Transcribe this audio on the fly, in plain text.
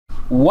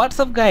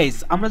WhatsApp guys,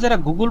 আমরা যারা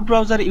Google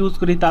browser use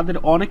করি তাদের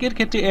অনেকের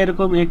ক্ষেত্রে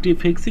এরকম একটি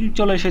ফিক্সিং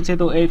চলে এসেছে।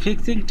 তো এই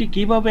ফিক্সিংটি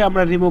কিভাবে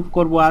আমরা রিমুভ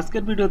করব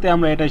আজকের ভিডিওতে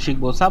আমরা এটা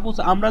শিখবো। সাপোজ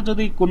আমরা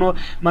যদি কোনো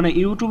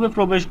ইউটিউবে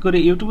প্রবেশ করি,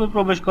 ইউটিউবে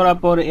প্রবেশ করার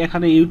পর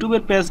এখানে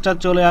ইউটিউবের পেজটা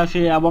চলে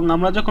আসে এবং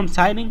আমরা যখন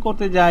সাইন ইন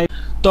করতে যাই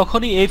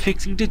তখনই এই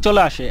ফিক্সিংটি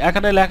চলে আসে।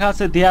 এখানে লেখা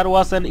আছে দেয়ার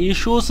was an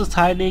issues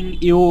signing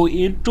you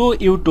into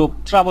YouTube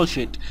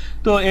ট্রাবলশুট।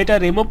 তো এটা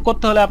রিমুভ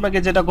করতে হলে আপনাকে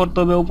যেটা করতে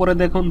হবে, উপরে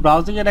দেখুন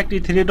ব্রাউজিং এর একটি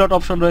 3 ডট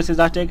অপশন রয়েছে,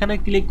 জাস্ট এখানে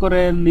ক্লিক করে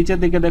নিচের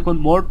দিকে দেখুন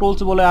মোর টুলস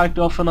বলে আরেকটি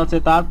অপশন আছে,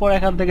 তারপর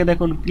এখান থেকে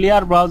দেখুন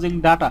ক্লিয়ার ব্রাউজিং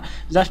ডাটা,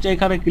 জাস্ট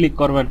এখানে ক্লিক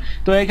করবেন।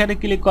 তো এখানে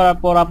ক্লিক করার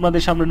পর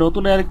আপনাদের সামনে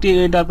নতুন আরেকটি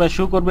ইন্টারফেস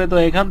শো করবে। তো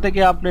এখান থেকে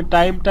আপনি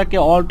টাইমটাকে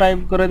অল টাইম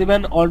করে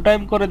দিবেন। অল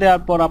টাইম করে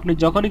দেওয়ার পর আপনি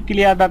যখনই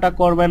ক্লিয়ার ডাটা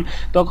করবেন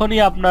তখনই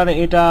আপনার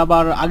এটা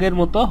আবার আগের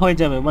মতো হয়ে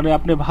যাবে,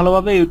 আপনি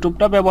ভালোভাবে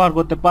ইউটিউবটা ব্যবহার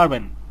করতে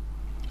পারবেন।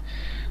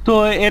 তো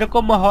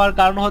এরকম হওয়ার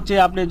কারণ হচ্ছে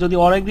আপনি যদি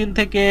অনেক দিন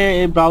থেকে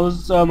এই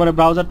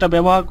ব্রাউজারটা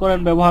ব্যবহার করেন,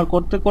 ব্যবহার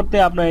করতে করতে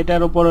আপনার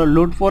এটার উপর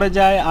লোড পড়ে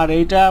যায়, আর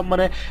এইটা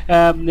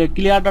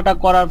ক্লিয়ার ডাটা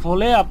করার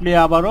ফলে আপনি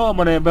আবারও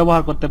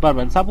ব্যবহার করতে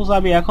পারবেন। সাপোজ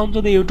আমি এখন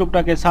যদি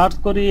ইউটিউবটাকে সার্চ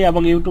করি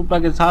এবং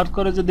ইউটিউবটাকে সার্চ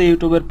করে যদি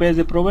ইউটিউবের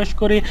পেজে প্রবেশ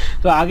করি,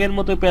 তো আগের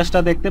মতো পেজটা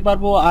দেখতে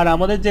পারবো। আর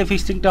আমাদের যে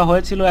ফিক্সিংটা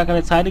হয়েছিল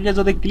এখানে সাইনিংয়ে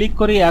যদি ক্লিক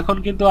করি এখন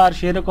কিন্তু আর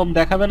সেরকম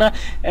দেখাবে না।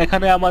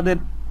 এখানে আমাদের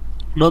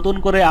নতুন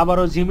করে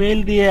আবারও জিমেইল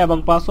দিয়ে এবং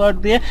পাসওয়ার্ড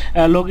দিয়ে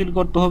লগ ইন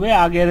করতে হবে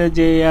আগের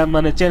যে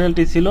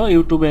চ্যানেলটি ছিল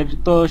ইউটিউবের।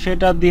 তো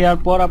সেটা দেওয়ার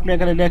পর আপনি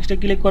এখানে নেক্সটে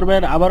ক্লিক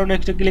করবেন, আবারও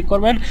নেক্সটে ক্লিক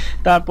করবেন,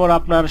 তারপর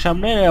আপনার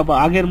সামনে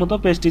আগের মতো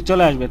পেজটি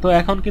চলে আসবে। তো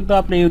এখন কিন্তু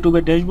আপনি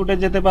ইউটিউবের ড্যাশবোর্ডে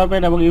যেতে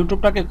পারবেন এবং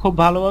ইউটিউবটাকে খুব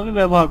ভালোভাবে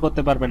ব্যবহার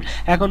করতে পারবেন।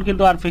 এখন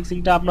কিন্তু আর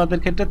ফিক্সিংটা আপনাদের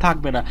ক্ষেত্রে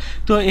থাকবে না।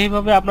 তো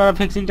এইভাবে আপনারা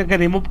ফিক্সিংটাকে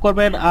রিমুভ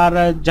করবেন। আর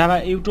যারা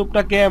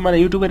ইউটিউবটাকে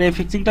ইউটিউবের এই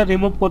ফিক্সিংটা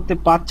রিমুভ করতে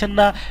পারছেন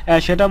না,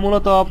 সেটা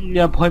মূলত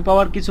ভয়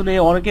পাওয়ার কিছু নেই।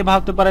 অনেকেই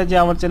ভাবতে পারে যে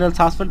আমার চ্যানেল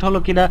সাসপেন্ড হলো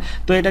কিনা,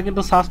 তো এটা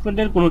কিন্তু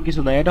সাসপেন্ডের কোনো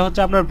কিছু না, এটা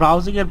হচ্ছে আপনার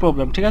ব্রাউজিং এর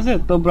প্রবলেম, ঠিক আছে?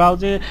 তো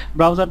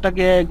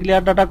ব্রাউজারটাকে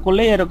ক্লিয়ার ডাটা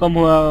করলেই এরকম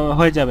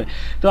হয়ে যাবে।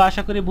 তো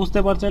আশা করি বুঝতে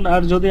পারছেন।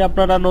 আর যদি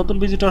আপনারা নতুন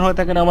ভিজিটর হয়ে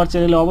থাকেন আমার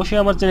চ্যানেলে, অবশ্যই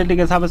আমার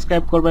চ্যানেলটিকে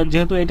সাবস্ক্রাইব করবেন,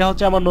 যেহেতু এটা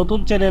হচ্ছে আমার নতুন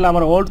চ্যানেল।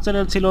 আমার ওল্ড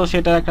চ্যানেল ছিল,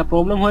 সেটার একটা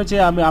প্রবলেম হয়েছে,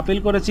 আমি আপিল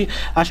করেছি,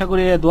 আশা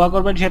করি দোয়া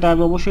করবেন, সেটা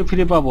আমি অবশ্যই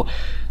ফিরে পাবো।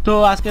 তো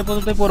আজকে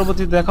পর্যন্ত,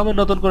 পরবর্তীতে দেখাবো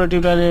নতুন করে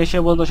টিউটোরিয়ালে এসে।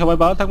 বন্ধু সবাই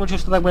ভালো থাকবেন,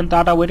 সুস্থ থাকবেন,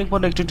 tata, waiting for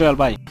next tutorial,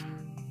 by.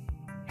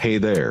 Hey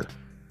there.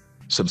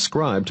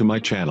 Subscribe to my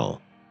channel.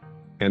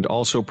 And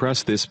also press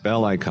this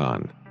bell icon,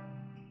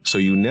 so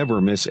you never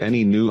miss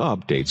any new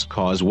updates,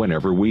 cause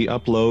whenever we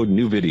upload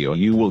new video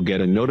you will get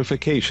a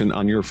notification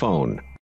on your phone.